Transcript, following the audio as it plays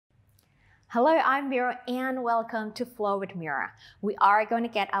Hello, I'm Mira and welcome to Flow with Mira. We are going to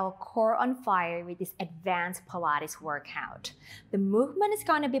get our core on fire with this advanced Pilates workout. The movement is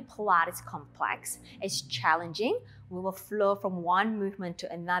going to be Pilates complex. It's challenging. We will flow from one movement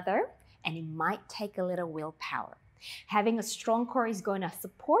to another and it might take a little willpower. Having a strong core is going to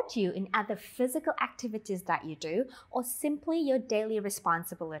support you in other physical activities that you do or simply your daily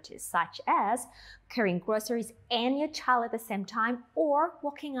responsibilities such as carrying groceries and your child at the same time or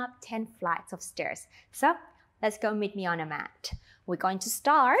walking up 10 flights of stairs. So let's go meet me on a mat. We're going to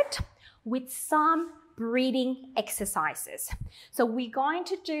start with some breathing exercises. So we're going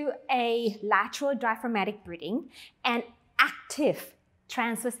to do a lateral diaphragmatic breathing and active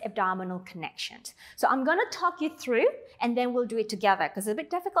transverse abdominal connections. So I'm going to talk you through and then we'll do it together because it's a bit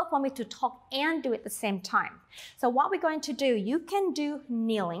difficult for me to talk and do it at the same time. So what we're going to do, you can do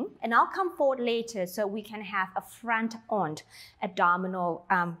kneeling and I'll come forward later so we can have a front-on abdominal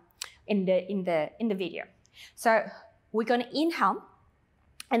in the video. So we're going to inhale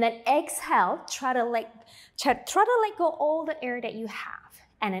and then exhale, try to let go all the air that you have.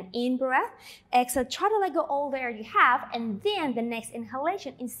 And an in breath, exhale, try to let go all the air you have. And then the next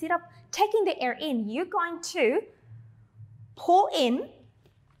inhalation, instead of taking the air in, you're going to pull in.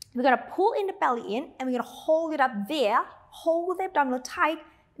 We're going to pull in the belly in and we're going to hold it up there, hold the abdominal tight.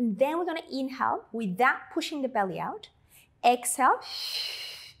 And then we're going to inhale without pushing the belly out. Exhale,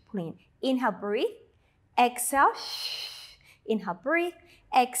 pulling in. Inhale, breathe. Exhale, inhale, breathe.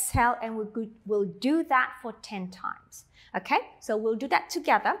 Exhale, and we'll do that for 10 times. Okay, so we'll do that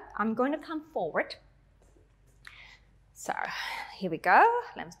together. I'm going to come forward. So here we go.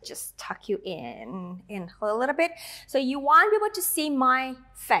 Let me just tuck you in a little bit. So you won't be able to see my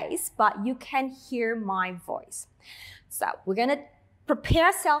face, but you can hear my voice. So we're going to prepare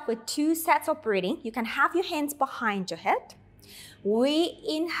ourselves with 2 sets of breathing. You can have your hands behind your head. We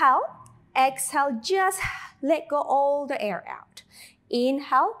inhale, exhale, just let go all the air out.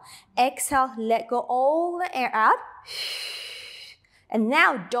 Inhale, exhale, let go all the air out. And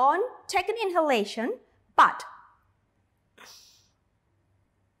now don't take an inhalation, but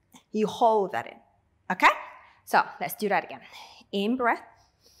you hold that in, okay? So let's do that again. In breath.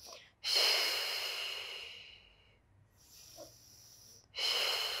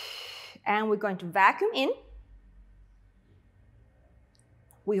 And we're going to vacuum in.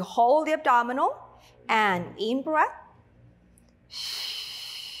 We hold the abdominal and in breath.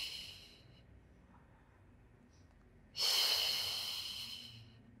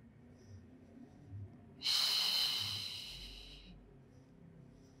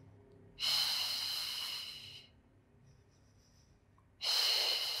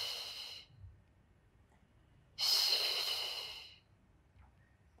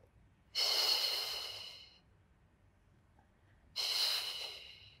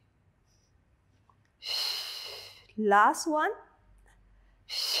 Last one.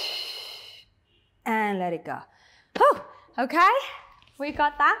 And let it go. Whew. Okay, we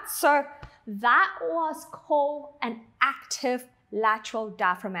got that. So that was called an active lateral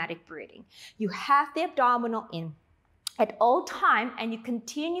diaphragmatic breathing. You have the abdominal in at all time and you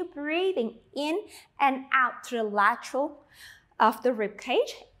continue breathing in and out through the lateral of the rib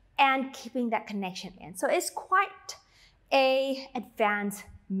cage and keeping that connection in. So it's quite an advanced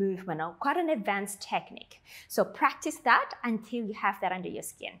movement or quite an advanced technique. So practice that until you have that under your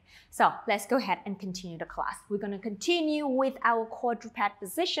skin. So let's go ahead and continue the class. We're going to continue with our quadruped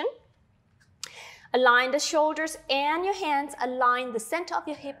position. Align the shoulders and your hands. Align the center of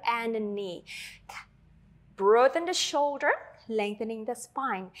your hip and the knee. Broaden the shoulder, lengthening the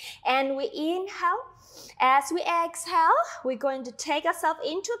spine. And we inhale. As we exhale, we're going to take ourselves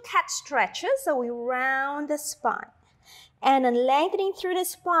into cat stretches. So we round the spine. And then lengthening through the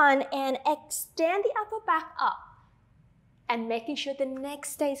spine and extend the upper back up. And making sure the neck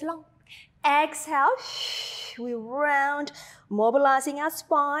stays long. Exhale, we round, mobilizing our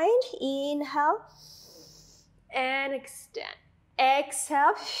spine. Inhale and extend.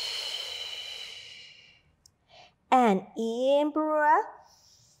 Exhale and in breath.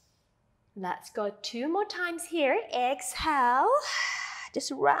 Let's go 2 more times here. Exhale,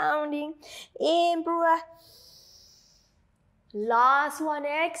 just rounding. In breath. Last one,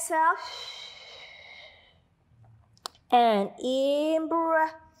 exhale. And in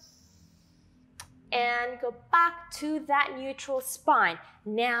breath. And go back to that neutral spine.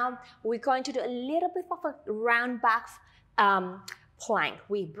 Now we're going to do a little bit of a round back plank.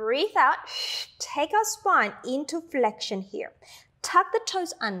 We breathe out, take our spine into flexion here. Tuck the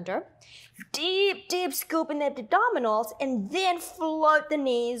toes under, deep scoop in the abdominals, and then float the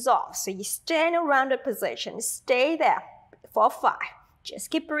knees off. So you stay in a rounded position. Stay there for 5, Just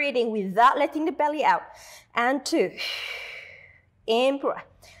keep breathing without letting the belly out. And 2. In breath.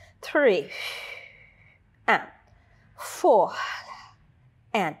 3. And 4.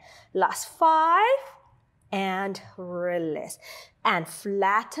 And last 5. And release. And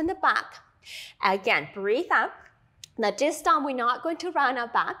flatten the back. Again, breathe out. Now this time we're not going to round our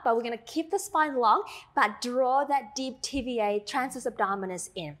back, but we're going to keep the spine long, but draw that deep TVA, transverse abdominis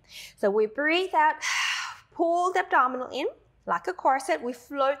in. So we breathe out, pull the abdominal in like a corset. We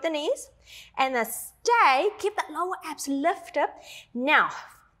float the knees and then stay, keep that lower abs lifted. Now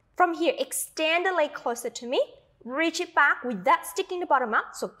from here, extend the leg closer to me. Reach it back without sticking the bottom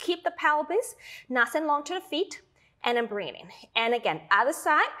up. So keep the pelvis nice and long to the feet and then bring it in. And again, other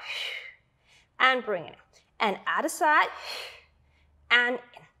side and bring it in. And other side, and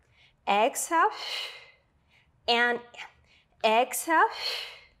in. Exhale, and in. Exhale,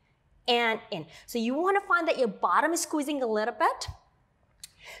 and in. So you want to find that your bottom is squeezing a little bit.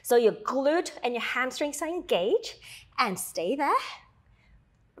 So your glute and your hamstrings are engaged. And stay there.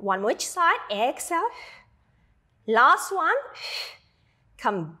 One more each side. Exhale. Last one.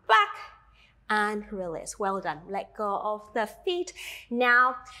 Come back. And release. Well done. Let go of the feet.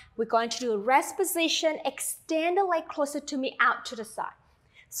 Now we're going to do a rest position. Extend the leg closer to me, out to the side.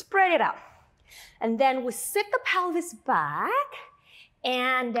 Spread it out. And then we sit the pelvis back.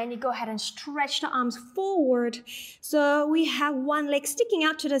 And then you go ahead and stretch the arms forward. So we have one leg sticking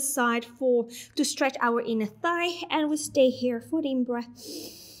out to the side to stretch our inner thigh. And we stay here for the in-breath.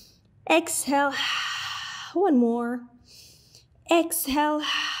 Exhale. One more. Exhale.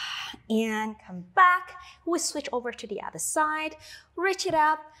 And come back. We switch over to the other side. Reach it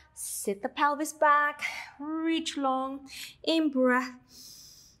up. Sit the pelvis back. Reach long. In breath.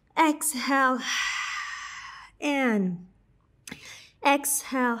 Exhale. And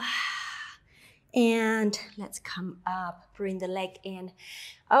exhale. And let's come up. Bring the leg in.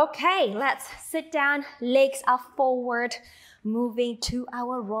 Okay, let's sit down. Legs are forward. Moving to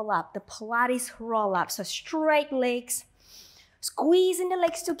our roll up. The Pilates roll up. So straight legs. Squeezing the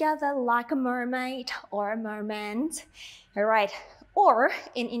legs together like a mermaid or a merman. All right. Or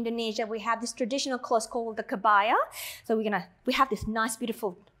in Indonesia, we have this traditional clothes called the kebaya. So we have this nice,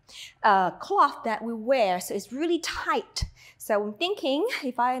 beautiful cloth that we wear. So it's really tight. So I'm thinking,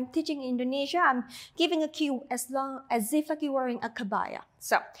 if I'm teaching in Indonesia, I'm giving a cue as if like you're wearing a kebaya.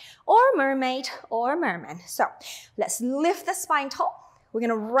 So, or mermaid or merman. So let's lift the spine tall. We're going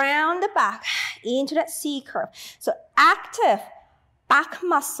to round the back into that C curve. So active back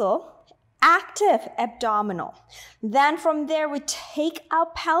muscle, active abdominal. Then from there, we take our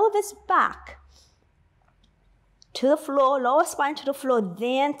pelvis back to the floor, lower spine to the floor.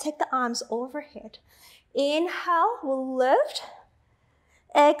 Then take the arms overhead. Inhale, we'll lift.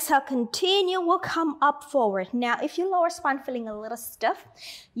 Exhale, continue, we'll come up forward. Now, if your lower spine feeling a little stiff,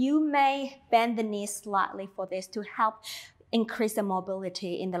 you may bend the knees slightly for this to help increase the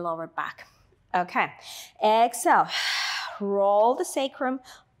mobility in the lower back. Okay, exhale, roll the sacrum,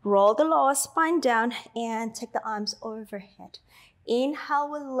 roll the lower spine down, and take the arms overhead.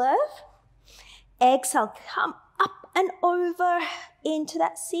 Inhale, we lift. Exhale, come up and over into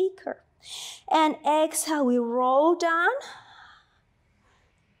that C curve. And exhale, we roll down,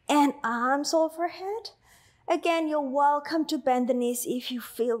 and arms overhead. Again, you're welcome to bend the knees if you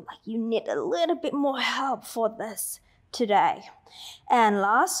feel like you need a little bit more help for this today. And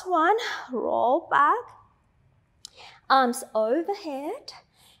last one, roll back, arms overhead,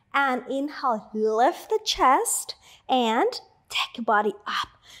 and inhale, lift the chest and take your body up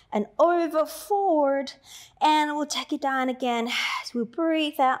and over forward, and we'll take it down again as we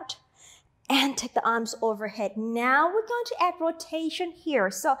breathe out and take the arms overhead. Now we're going to add rotation here.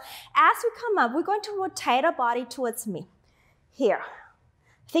 So as we come up, we're going to rotate our body towards me here.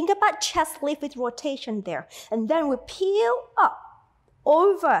 Think about chest lift with rotation there. And then we peel up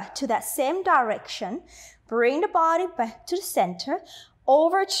over to that same direction. Bring the body back to the center,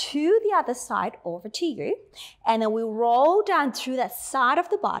 over to the other side, over to you. And then we roll down through that side of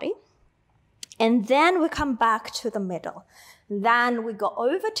the body. And then we come back to the middle. Then we go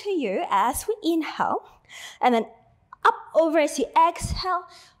over to you as we inhale. And then up over as you exhale,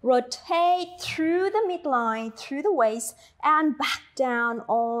 rotate through the midline, through the waist, and back down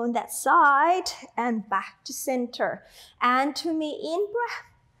on that side, and back to center. And to me, in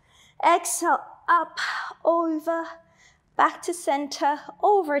breath. Exhale, up, over, back to center,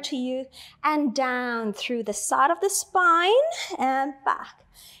 over to you, and down through the side of the spine, and back.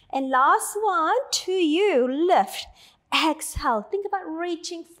 And last one, to you, lift. Exhale, think about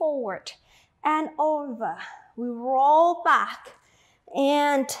reaching forward and over. We roll back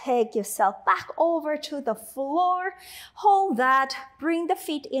And take yourself back over to the floor. Hold that. Bring the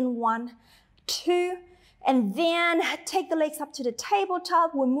feet in 1, 2, and then take the legs up to the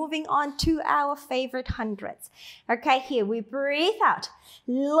tabletop. We're moving on to our favorite hundreds. Okay, here we breathe out.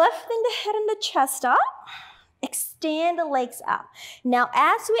 Lifting the head and the chest up. Extend the legs up. Now,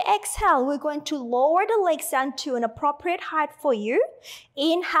 as we exhale, we're going to lower the legs down to an appropriate height for you.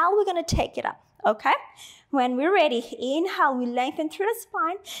 Inhale, we're going to take it up, okay? When we're ready, inhale, we lengthen through the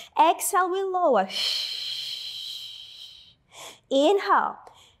spine. Exhale, we lower. Inhale.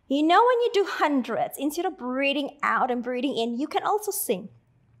 You know when you do hundreds, instead of breathing out and breathing in, you can also sing.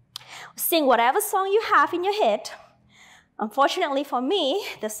 Sing whatever song you have in your head. Unfortunately for me,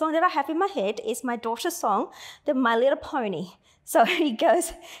 the song that I have in my head is my daughter's song, the My Little Pony. So it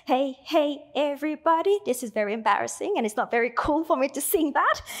goes, hey, hey, everybody. This is very embarrassing and it's not very cool for me to sing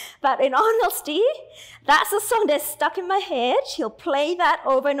that. But in honesty, that's a song that's stuck in my head. She'll play that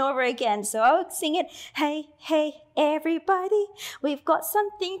over and over again. So I'll sing it, hey, hey, everybody. We've got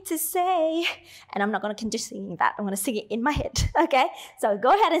something to say. And I'm not going to continue singing that. I'm going to sing it in my head, okay? So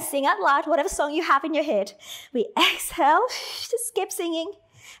go ahead and sing out loud, whatever song you have in your head. We exhale, just skip singing.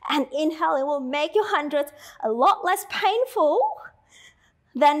 And inhale, it will make your hundreds a lot less painful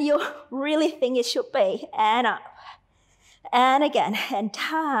than you really think it should be. And up, and again, and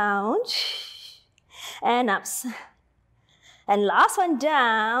down, and up. And last one,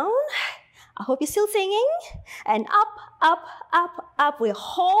 down. I hope you're still singing. And up, up, up, up. We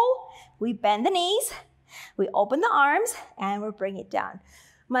hold, we bend the knees, we open the arms, and we bring it down.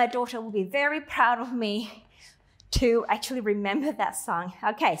 My daughter will be very proud of me to actually remember that song.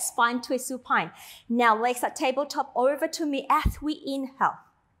 Okay, spine twist supine. Now legs at tabletop over to me as we inhale.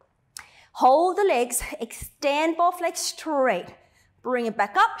 Hold the legs, extend both legs straight. Bring it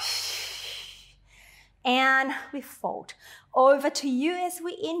back up. And we fold. Over to you as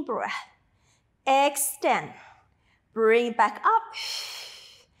we in-breath. Extend. Bring it back up.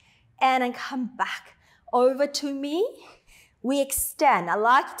 And then come back. Over to me. We extend. I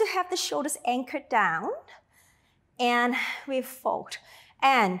like you to have the shoulders anchored down. And we fold.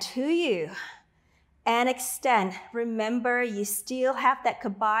 And to you. And extend. Remember, you still have that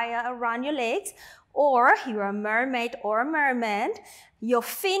kabaya around your legs, or you're a mermaid or a merman. Your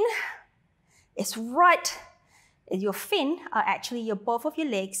fin is right. Your fin are actually both of your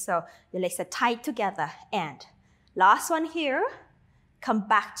legs, so your legs are tied together. And last one here. Come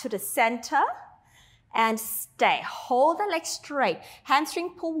back to the center. And stay. Hold the legs straight.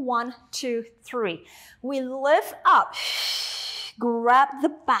 Hamstring pull 1, 2, 3. We lift up. Grab the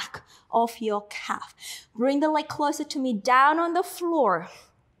back of your calf. Bring the leg closer to me, down on the floor.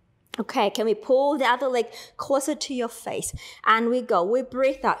 Okay, can we pull the other leg closer to your face? And we go. We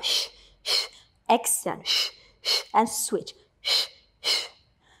breathe out. Extend. And switch.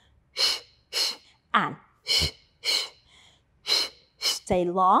 And stay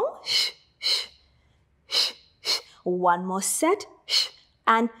long. One more set.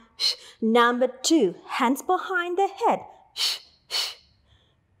 And number 2, hands behind the head.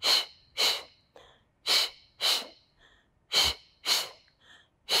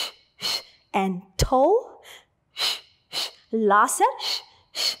 And toe. Last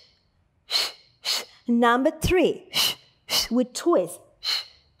set. Number 3, we twist.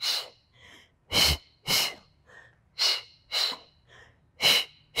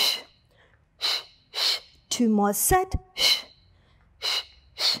 2 more set.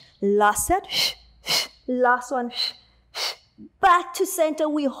 Last set. Last one. Back to center.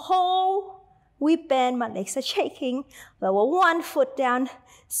 We hold. We bend. My legs are shaking. Lower one foot down.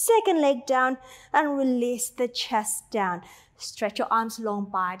 Second leg down. And release the chest down. Stretch your arms long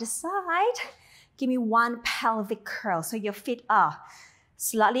by the side. Give me one pelvic curl so your feet are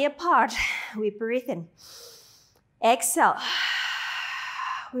slightly apart. We breathe in. Exhale.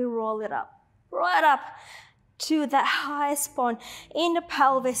 We roll it up. Right up to that highest point in the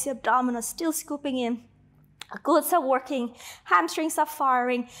pelvis. The abdominal still scooping in. Glutes are working. Hamstrings are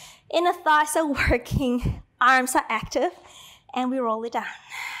firing. Inner thighs are working. Arms are active. And we roll it down.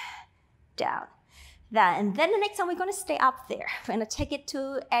 Down. That. And then the next time we're going to stay up there. We're going to take it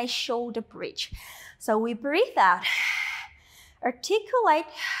to a shoulder bridge. So we breathe out. Articulate,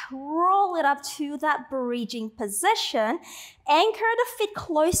 roll it up to that bridging position. Anchor the feet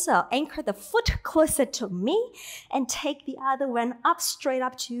closer, anchor the foot closer to me, and take the other one up, straight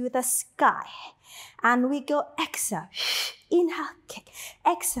up to the sky. And we go exhale, inhale, kick,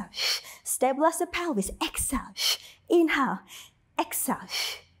 exhale, stabilize the pelvis, exhale, inhale, exhale,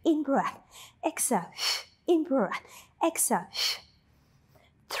 in breath, exhale, in breath, exhale.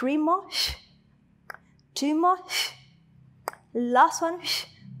 3 more, 2 more, Last one.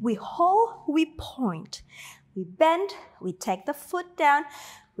 We hold, we point. We bend, we take the foot down.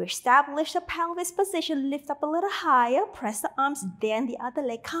 We establish the pelvis position, lift up a little higher, press the arms, then the other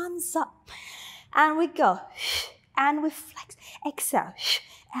leg comes up. And we go. And we flex. Exhale.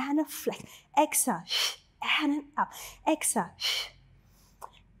 And flex. Exhale. And up. Exhale.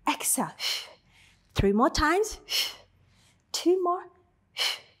 Exhale. 3 more times. 2 more.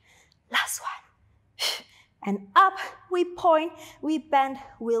 Last one. And up, we point, we bend,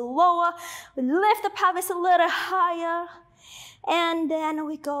 we lower, we lift the pelvis a little higher. And then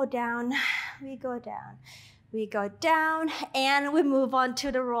we go down, we go down, we go down, and we move on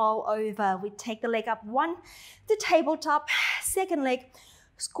to the roll over. We take the leg up, one, the tabletop, second leg,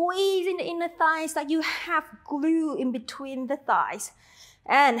 squeezing the inner thighs like you have glue in between the thighs.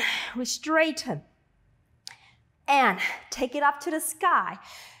 And we straighten and take it up to the sky.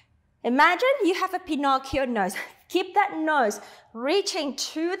 Imagine you have a Pinocchio nose. Keep that nose reaching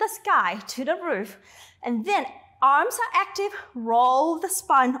to the sky, to the roof, and then arms are active, roll the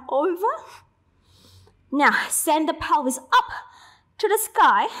spine over. Now, send the pelvis up to the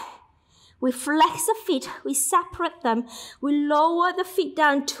sky. We flex the feet, we separate them. We lower the feet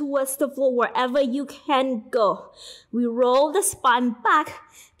down towards the floor wherever you can go. We roll the spine back,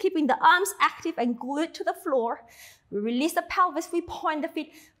 keeping the arms active and glued to the floor. We release the pelvis, we point the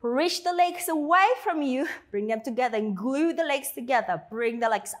feet, reach the legs away from you, bring them together and glue the legs together. Bring the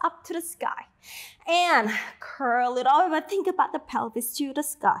legs up to the sky. And curl it over. Think about the pelvis to the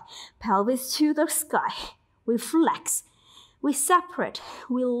sky. Pelvis to the sky. We flex. We separate.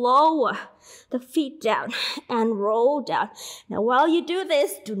 We lower the feet down and roll down. Now, while you do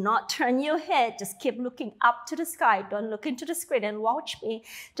this, do not turn your head. Just keep looking up to the sky. Don't look into the screen and watch me.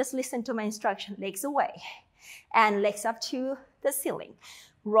 Just listen to my instruction. Legs away. And legs up to the ceiling.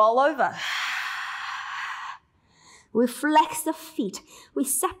 Roll over. We flex the feet. We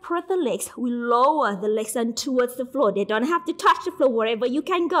separate the legs. We lower the legs down towards the floor. They don't have to touch the floor wherever you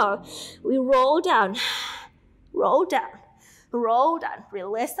can go. We roll down. Roll down. Roll down.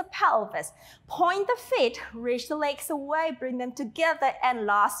 Release the pelvis. Point the feet. Reach the legs away. Bring them together. And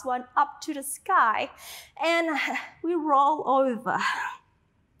last one up to the sky. And we roll over.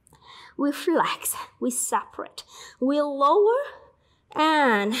 We flex, we separate, we lower,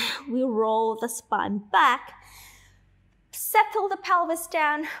 and we roll the spine back. Settle the pelvis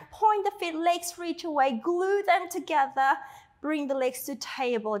down, point the feet, legs reach away, glue them together, bring the legs to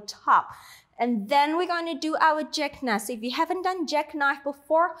tabletop. And then we're going to do our jackknife. So if you haven't done jackknife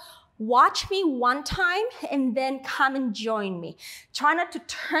before, watch me one time and then come and join me. Try not to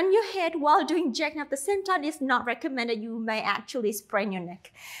turn your head while doing jackknife at the same time. It's not recommended. You may actually sprain your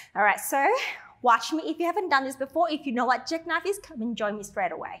neck. All right, so watch me. If you haven't done this before, if you know what jackknife is, come and join me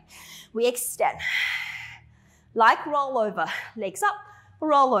straight away. We extend. Like roll over. Legs up,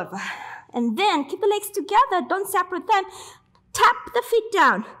 roll over. And then keep the legs together. Don't separate them. Tap the feet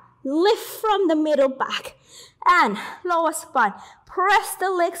down. Lift from the middle back. And lower spine. Press the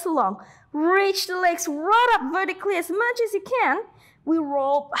legs along. Reach the legs right up vertically as much as you can. We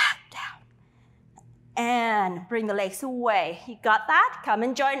roll back down. And bring the legs away. You got that? Come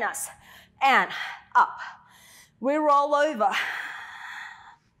and join us. And up. We roll over.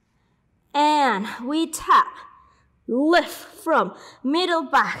 And we tap. Lift from middle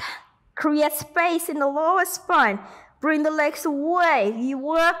back. Create space in the lower spine. Bring the legs away. You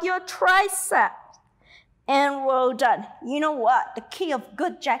work your triceps. And well done. You know what? The key of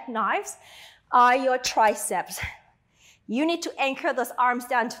good jackknives are your triceps. You need to anchor those arms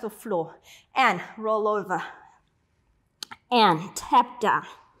down to the floor. And roll over. And tap down.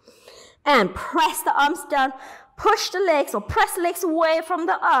 And press the arms down. Push the legs or press the legs away from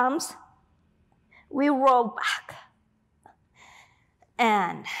the arms. We roll back.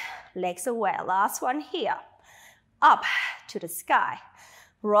 And legs away. Last one here. Up to the sky.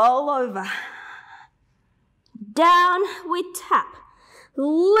 Roll over. Down we tap.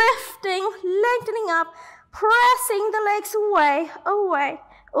 Lifting, lengthening up, pressing the legs away, away,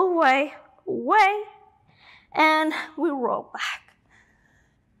 away, away. And we roll back.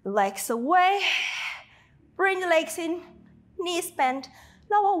 Legs away. Bring the legs in. Knees bent.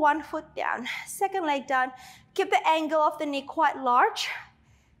 Lower one foot down. Second leg down. Keep the angle of the knee quite large.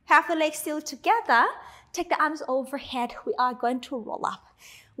 Have the legs still together. Take the arms overhead. We are going to roll up.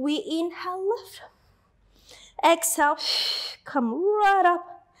 We inhale, lift. Exhale, come right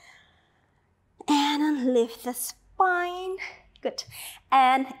up. And lift the spine. Good.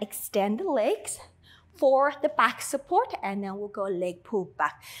 And extend the legs for the back support. And then we'll go leg pull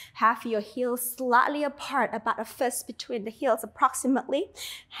back. Have your heels slightly apart, about a fist between the heels approximately.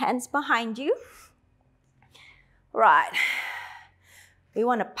 Hands behind you. Right. We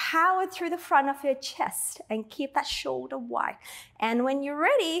want to power through the front of your chest and keep that shoulder wide. And when you're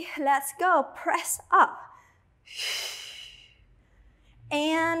ready, let's go. Press up.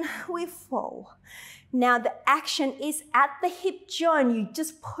 And we fold. Now the action is at the hip joint. You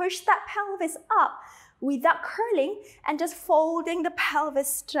just push that pelvis up without curling and just folding the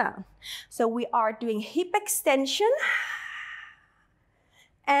pelvis down. So we are doing hip extension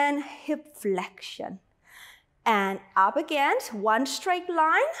and hip flexion. And up again, one straight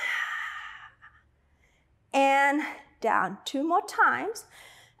line. And down 2 more times.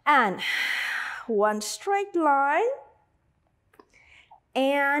 And one straight line.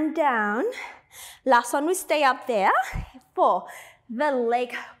 And down. Last one, we stay up there. 4. The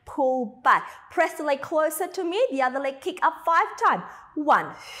leg pull back. Press the leg closer to me. The other leg kick up 5 times. 1,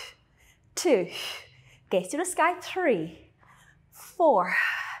 2. Gaze to the sky. 3, 4,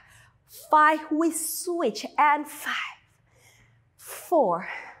 5. We switch. And 5, 4,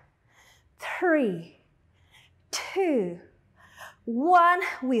 3, 2, 1.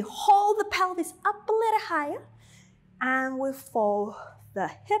 We hold the pelvis up a little higher. And we fold the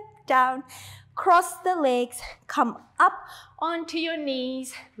hip down. Cross the legs, come up onto your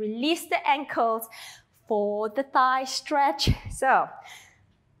knees, release the ankles, fold the thighs, stretch. So,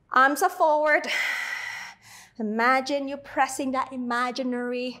 arms are forward. Imagine you're pressing that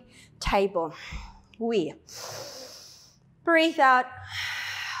imaginary table. We breathe out,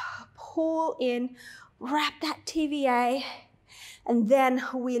 pull in, wrap that TVA, and then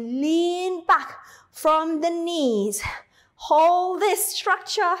we lean back from the knees. Hold this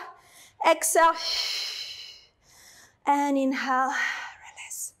structure. Exhale, and inhale,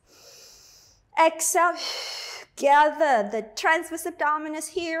 release. Exhale, gather the transverse abdominis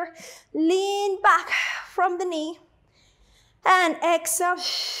here. Lean back from the knee. And exhale,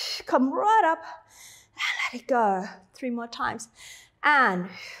 come right up and let it go. 3 more times. And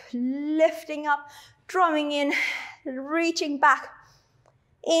lifting up, drawing in, reaching back.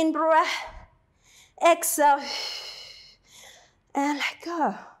 In breath, exhale, and let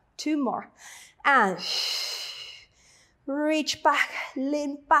go. 2 more. And reach back,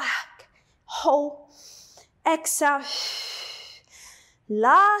 lean back, hold, exhale.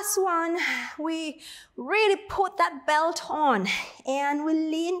 Last one, we really put that belt on and we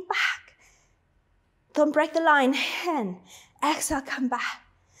lean back. Don't break the line. And exhale, come back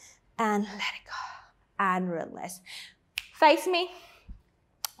and let it go. And release. Face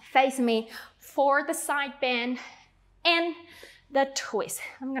me for the side bend and the twist.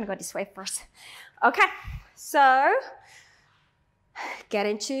 I'm gonna go this way first. Okay, so get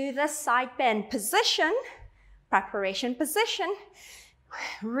into the side bend position, preparation position.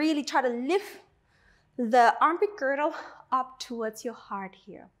 Really try to lift the armpit girdle up towards your heart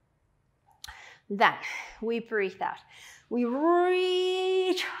here. Then we breathe out. We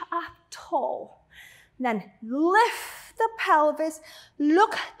reach up tall. Then lift the pelvis,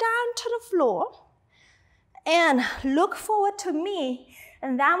 look down to the floor. And look forward to me.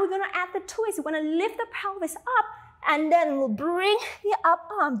 And then we're going to add the twist. We're going to lift the pelvis up. And then we'll bring the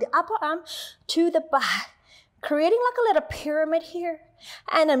upper arm to the back. Creating like a little pyramid here.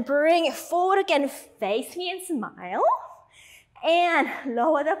 And then bring it forward again. Face me and smile. And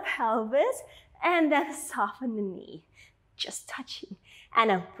lower the pelvis. And then soften the knee. Just touching. And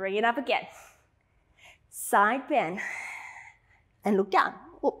then bring it up again. Side bend. And look down.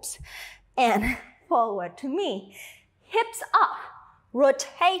 Oops. And forward to me. Hips up.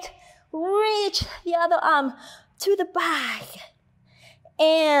 Rotate. Reach the other arm to the back.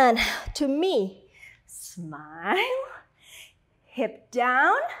 And to me. Smile. Hip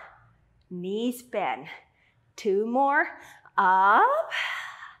down. Knees bend. 2 more. Up.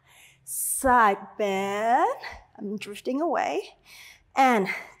 Side bend. I'm drifting away. And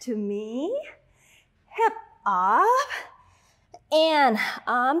to me. Hip up. And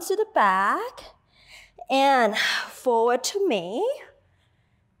arms to the back. And forward to me.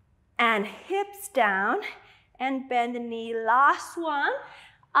 And hips down. And bend the knee. Last one.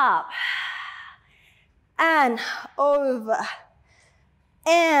 Up. And over.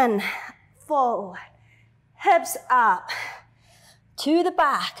 And forward. Hips up. To the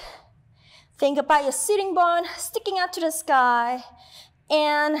back. Think about your sitting bone sticking out to the sky.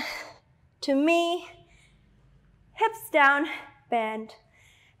 And to me. Hips down. Bend.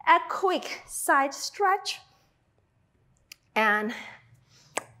 A quick side stretch. And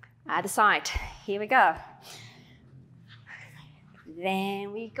other side. Here we go.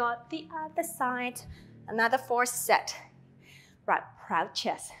 Then we got the other side. Another 4 set. Right, proud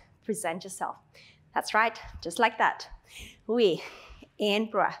chest. Present yourself. That's right, just like that. We in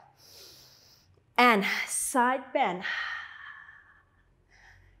breath. And side bend.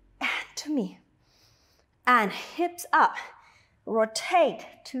 to me. And hips up. Rotate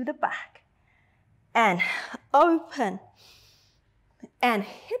to the back. And open. And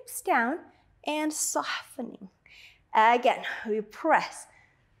hips down and softening. Again, we press.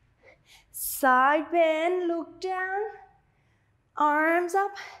 Side bend, look down. Arms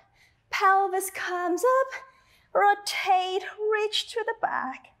up. Pelvis comes up. Rotate, reach to the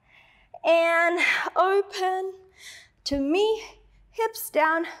back. And open. To me, hips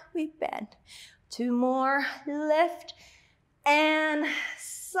down, we bend. 2 more, lift. And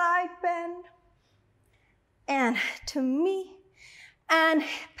side bend. And to me. And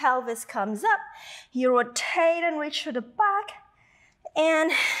pelvis comes up. You rotate and reach to the back.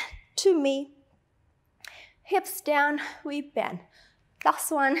 And to me. Hips down, we bend.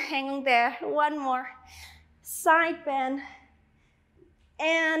 Last one, hang on there. 1 more. Side bend.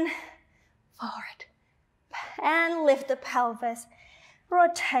 And forward. And lift the pelvis.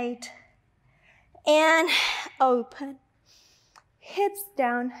 Rotate. And open. Hips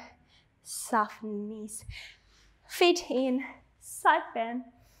down. Soften knees. Feet in. Side bend.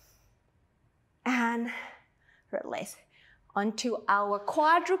 And release. Onto our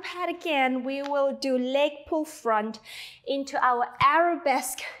quadruped again. We will do leg pull front into our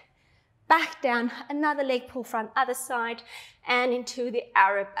arabesque. Back down. Another leg pull front. Other side. And into the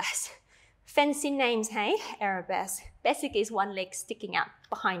arabesque. Fancy names, hey? Arabesque. Basically, is one leg sticking out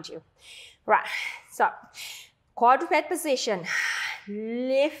behind you. Right. So, quadruped position.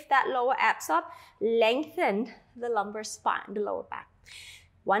 Lift that lower abs up. Lengthen the lumbar spine, the lower back.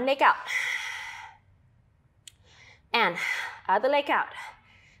 One leg out. And other leg out.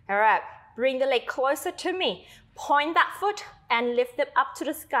 All right. Bring the leg closer to me. Point that foot and lift it up to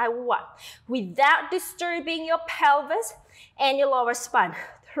the sky. 1. Without disturbing your pelvis and your lower spine.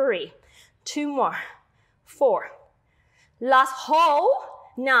 3. 2 more. 4. Last hold.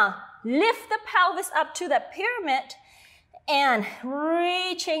 Now lift the pelvis up to the pyramid and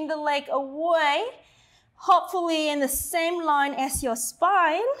reaching the leg away. Hopefully in the same line as your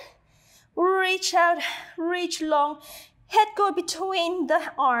spine. Reach out, reach long. Head go between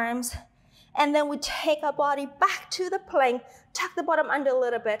the arms. And then we take our body back to the plank. Tuck the bottom under a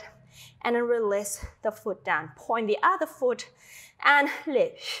little bit. And then release the foot down. Point the other foot and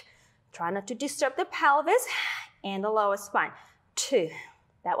lift. Try not to disturb the pelvis and the lower spine. 2.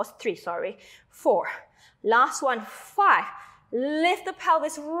 That was 3, sorry. 4. Last one. 5. Lift the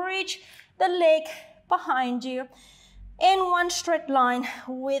pelvis. Reach the leg behind you in one straight line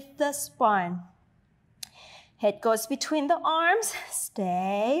with the spine. Head goes between the arms.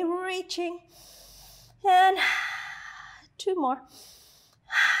 Stay reaching. And 2 more.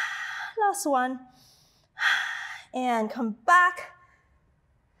 Last one. And come back.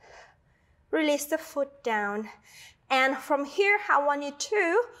 Release the foot down. And from here, I want you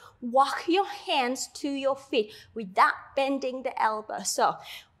to walk your hands to your feet without bending the elbow. So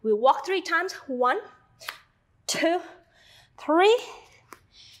we walk 3 times. 1, 2, 3.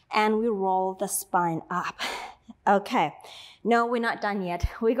 And we roll the spine up. Okay. No, we're not done yet.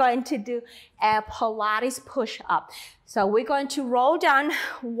 We're going to do a Pilates push-up. So we're going to roll down,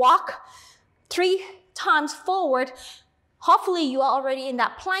 walk 3 times forward. Hopefully you are already in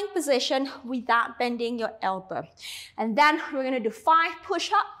that plank position without bending your elbow. And then we're going to do 5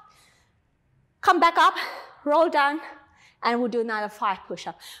 push-up. Come back up, roll down, and we'll do another 5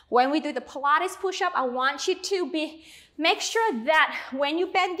 push-up. When we do the Pilates push-up, I want you to make sure that when you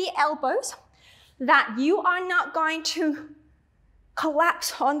bend the elbows, that you are not going to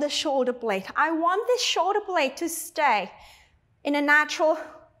collapse on the shoulder blade. I want this shoulder blade to stay in a natural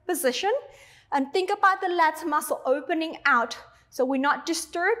position. And think about the lats muscle opening out so we're not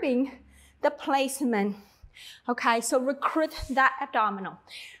disturbing the placement. Okay, so recruit that abdominal.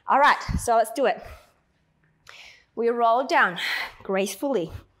 All right, so let's do it. We roll down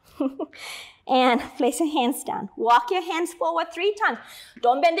gracefully. And place your hands down. Walk your hands forward 3 times.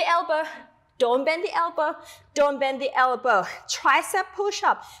 Don't bend the elbow. Don't bend the elbow. Don't bend the elbow. Tricep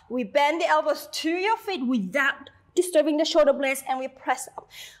push-up. We bend the elbows to your feet without disturbing the shoulder blades, and we press up.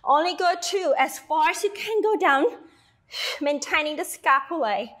 Only go as far as you can go down, maintaining the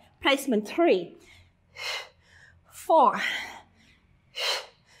scapulae placement. 3, 4,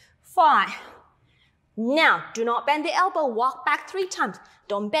 5. Now, do not bend the elbow. Walk back 3 times.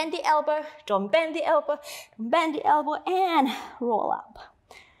 Don't bend the elbow. Don't bend the elbow. Don't bend the elbow, and roll up.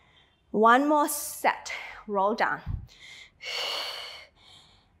 1 more set. Roll down.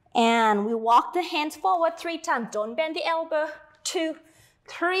 And we walk the hands forward 3 times. Don't bend the elbow. 2,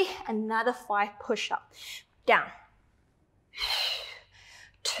 3, another 5 push-up. Down.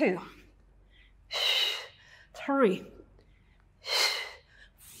 2, 3,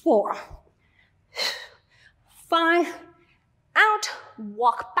 4, 5, out,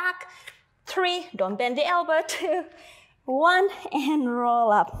 walk back, 3, don't bend the elbow, 2, 1, and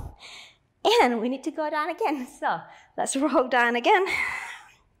roll up. And we need to go down again. So let's roll down again.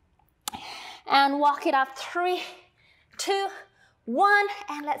 And walk it up, 3, 2, 1,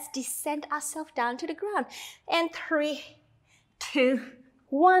 and let's descend ourselves down to the ground. And 3, 2,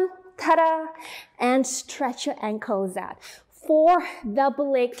 1, ta-da, and stretch your ankles out. 4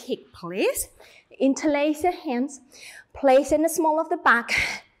 double leg kick, please. Interlace your hands, place in the small of the back,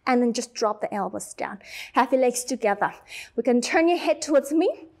 and then just drop the elbows down. Have your legs together. We can turn your head towards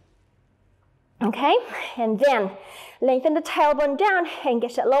me. Okay, and then lengthen the tailbone down and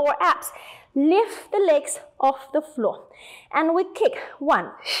get your lower abs. Lift the legs off the floor. And we kick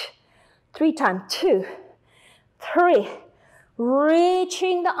 1, 3 times, 2, 3.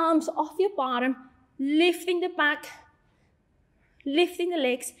 Reaching the arms off your bottom, lifting the back, lifting the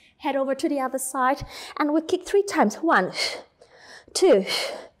legs, head over to the other side. And we kick 3 times. 1, 2,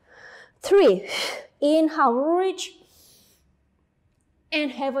 3. Inhale, reach.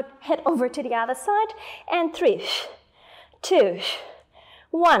 And head over to the other side. And 3, 2,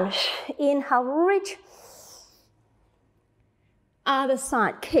 1. Inhale, reach. Other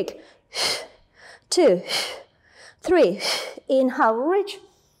side, kick. 2, 3. Inhale, reach.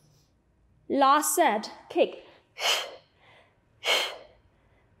 Last set, kick.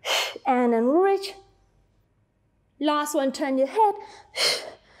 And then reach. Last one, turn your head.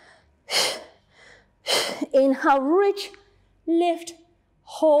 Inhale, reach. Lift.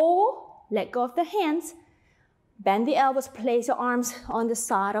 Hold. Let go of the hands. Bend the elbows, place your arms on the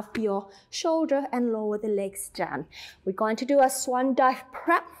side of your shoulder and lower the legs down. We're going to do a swan dive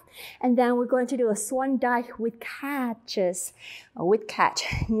prep, and then we're going to do a swan dive with catches, with catch.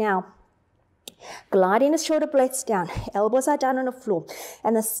 Now, gliding the shoulder blades down, elbows are down on the floor,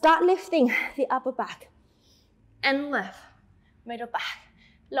 and then start lifting the upper back. And lift, middle back,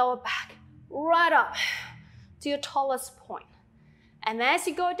 lower back, right up to your tallest point. And as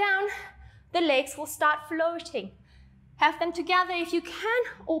you go down, the legs will start floating. Have them together if you can,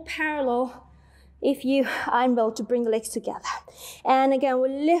 or parallel if you are able to bring the legs together. And again,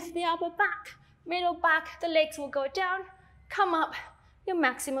 we'll lift the upper back, middle back, the legs will go down, come up, your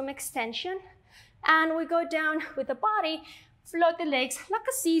maximum extension. And we go down with the body, float the legs like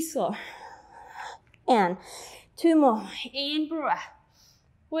a seesaw. And 2 more, in breath,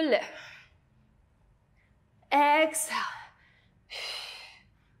 we'll lift. Exhale.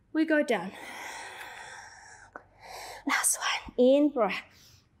 We go down. Last one, in breath.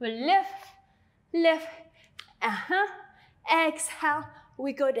 We lift, lift, exhale,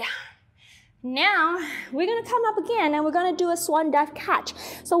 we go down. Now, we're gonna come up again and we're gonna do a swan dive catch.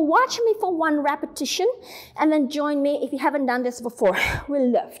 So watch me for 1 repetition and then join me if you haven't done this before.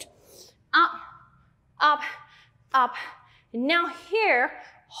 We'll lift. Up, up, up. Now here,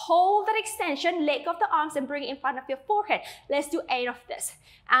 hold that extension, leg of the arms and bring it in front of your forehead. Let's do 8 of this.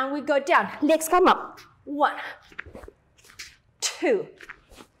 And we go down, legs come up. 1, 2,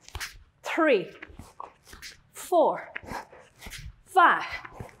 3, 4, 5,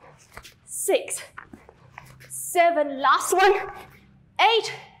 6, 7, last one,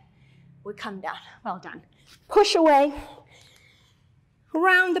 8. We come down, well done. Push away,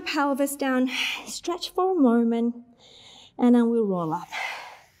 round the pelvis down, stretch for a moment, and then we'll roll up.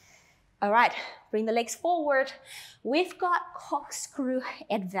 All right, bring the legs forward. We've got corkscrew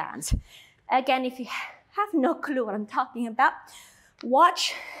advance. Again, if you have no clue what I'm talking about,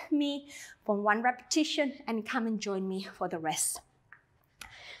 watch me for 1 repetition and come and join me for the rest.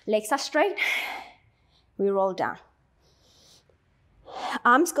 Legs are straight, we roll down.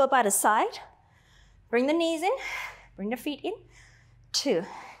 Arms go by the side, bring the knees in, bring the feet in, 2.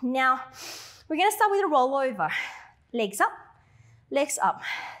 Now, we're gonna start with a rollover. Legs up,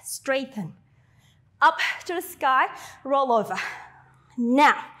 straighten, up to the sky, roll over.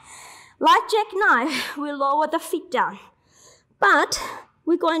 Now, like jackknife, we lower the feet down, but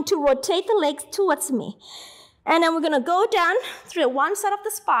we're going to rotate the legs towards me. And then we're gonna go down through one side of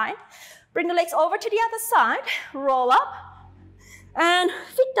the spine, bring the legs over to the other side, roll up, and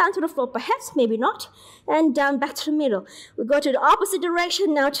feet down to the floor, perhaps, maybe not, and down back to the middle. We go to the opposite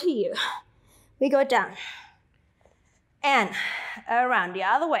direction now to you. We go down, and around the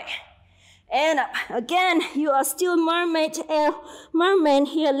other way, and up. Again, you are still mermaid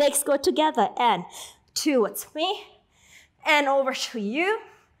here, legs go together, and towards me, and over to you,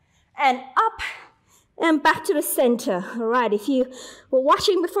 and up, and back to the center. All right, if you were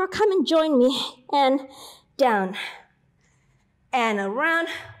watching before, come and join me, and down, and around,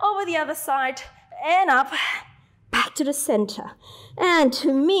 over the other side, and up, back to the center. And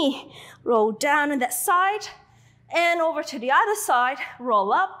to me, roll down on that side, and over to the other side,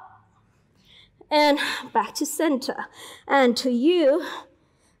 roll up, and back to center. And to you,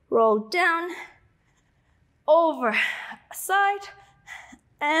 roll down, over, side,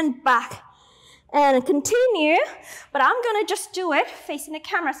 and back. And continue, but I'm gonna just do it facing the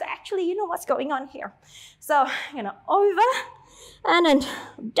camera, so actually you know what's going on here. So, over, and then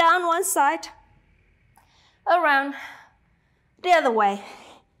down one side, around, the other way,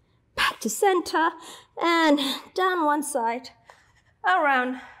 back to center, and down one side,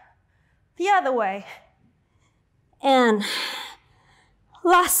 around, the other way, and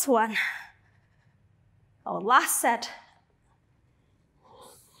last one, or last set,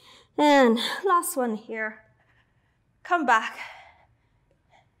 and last one here. Come back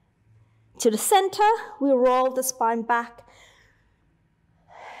to the center. We roll the spine back.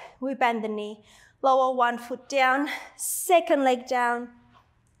 We bend the knee. Lower one foot down, second leg down.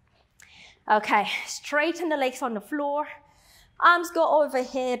 Okay, straighten the legs on the floor. Arms go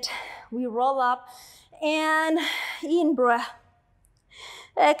overhead. We roll up and in breath.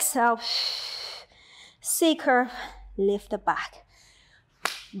 Exhale. C-curve, lift the back.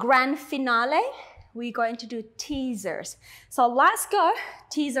 Grand finale, we're going to do teasers. So let's go,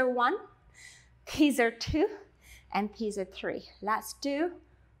 teaser 1, teaser 2, and teaser 3. Let's do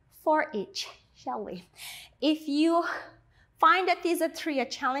 4 each, shall we? If you find that teaser 3 are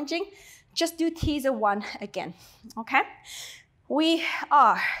challenging, just do teaser 1 again, okay? We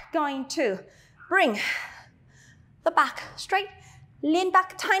are going to bring the back straight, lean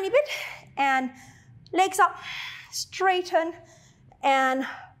back a tiny bit, and legs up, straighten, and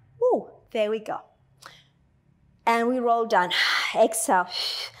there we go. And we roll down. Exhale.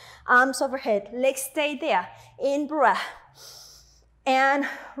 Arms overhead. Legs stay there. In breath. And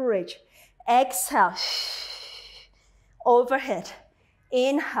reach. Exhale. Overhead.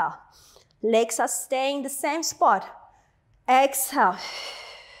 Inhale. Legs are staying the same spot. Exhale.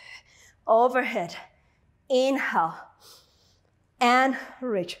 Overhead. Inhale. And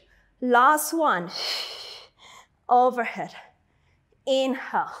reach. Last one. Overhead.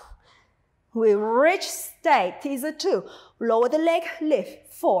 Inhale. We reach, stay. Teaser 2. Lower the leg,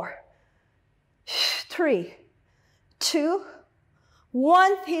 lift. 4, 3, 2,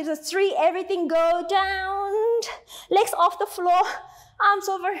 1. Teaser 3. Everything go down. Legs off the floor. Arms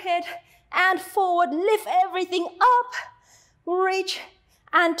overhead and forward. Lift everything up. Reach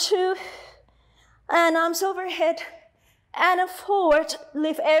and 2. And arms overhead and forward.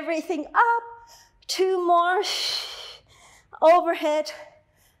 Lift everything up. 2 more. Overhead,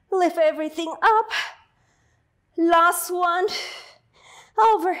 lift everything up. Last one,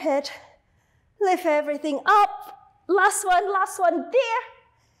 overhead, lift everything up. Last one there.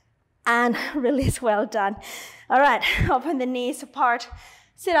 And release, well done. All right, open the knees apart.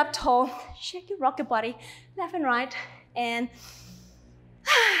 Sit up tall, shake your rock your body, left and right. And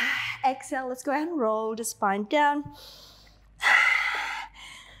exhale, let's go ahead and roll the spine down.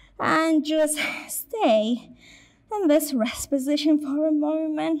 And just stay in this rest position for a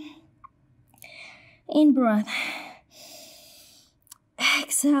moment. In breath.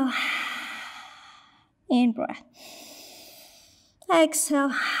 Exhale. In breath.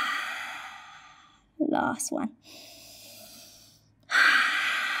 Exhale. Last one.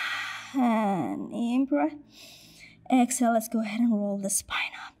 And in breath. Exhale. Let's go ahead and roll the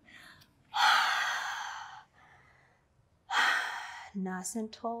spine up. Nice and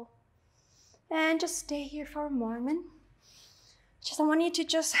tall. And just stay here for a moment. I want you to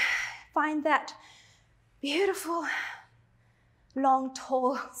just find that beautiful, long,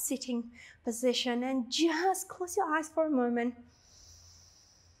 tall sitting position and just close your eyes for a moment.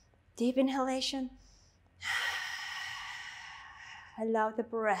 Deep inhalation. Allow the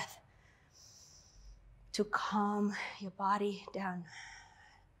breath to calm your body down,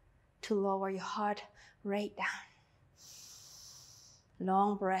 to lower your heart rate down.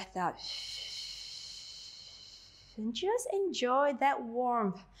 Long breath out. And just enjoy that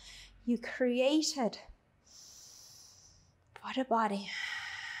warmth you created for the body,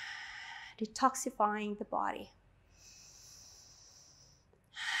 detoxifying the body.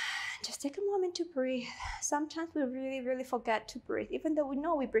 Just take a moment to breathe. Sometimes we really forget to breathe, even though we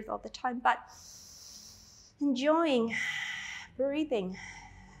know we breathe all the time, but enjoying breathing,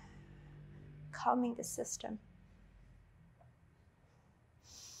 calming the system.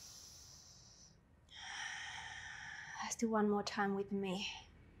 Let's do one more time with me.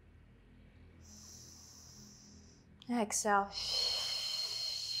 Exhale.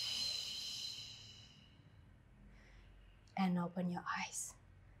 And open your eyes.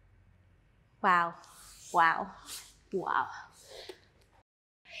 Wow. Wow. Wow.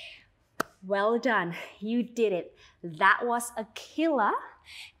 Well done. You did it. That was a killer,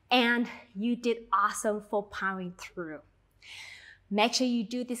 and you did awesome for powering through. Make sure you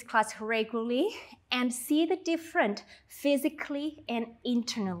do this class regularly and see the difference physically and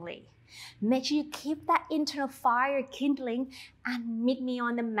internally. Make sure you keep that internal fire kindling and meet me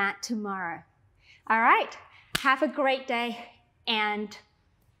on the mat tomorrow. All right, have a great day and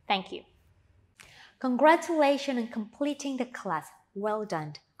thank you. Congratulations on completing the class. Well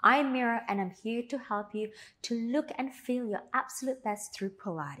done. I'm Mira and I'm here to help you to look and feel your absolute best through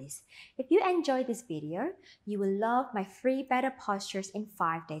Pilates. If you enjoyed this video, you will love my free Better Postures in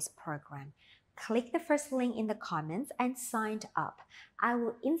 5 Days program. Click the first link in the comments and sign up. I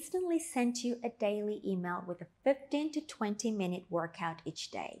will instantly send you a daily email with a 15 to 20 minute workout each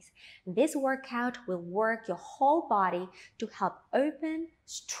day. This workout will work your whole body to help open,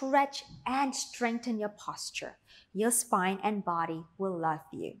 stretch, and strengthen your posture. Your spine and body will love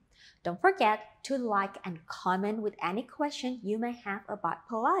you. Don't forget to like and comment with any question you may have about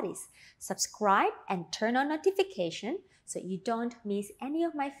Pilates. Subscribe and turn on notification so you don't miss any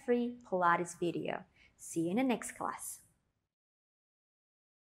of my free Pilates video. See you in the next class.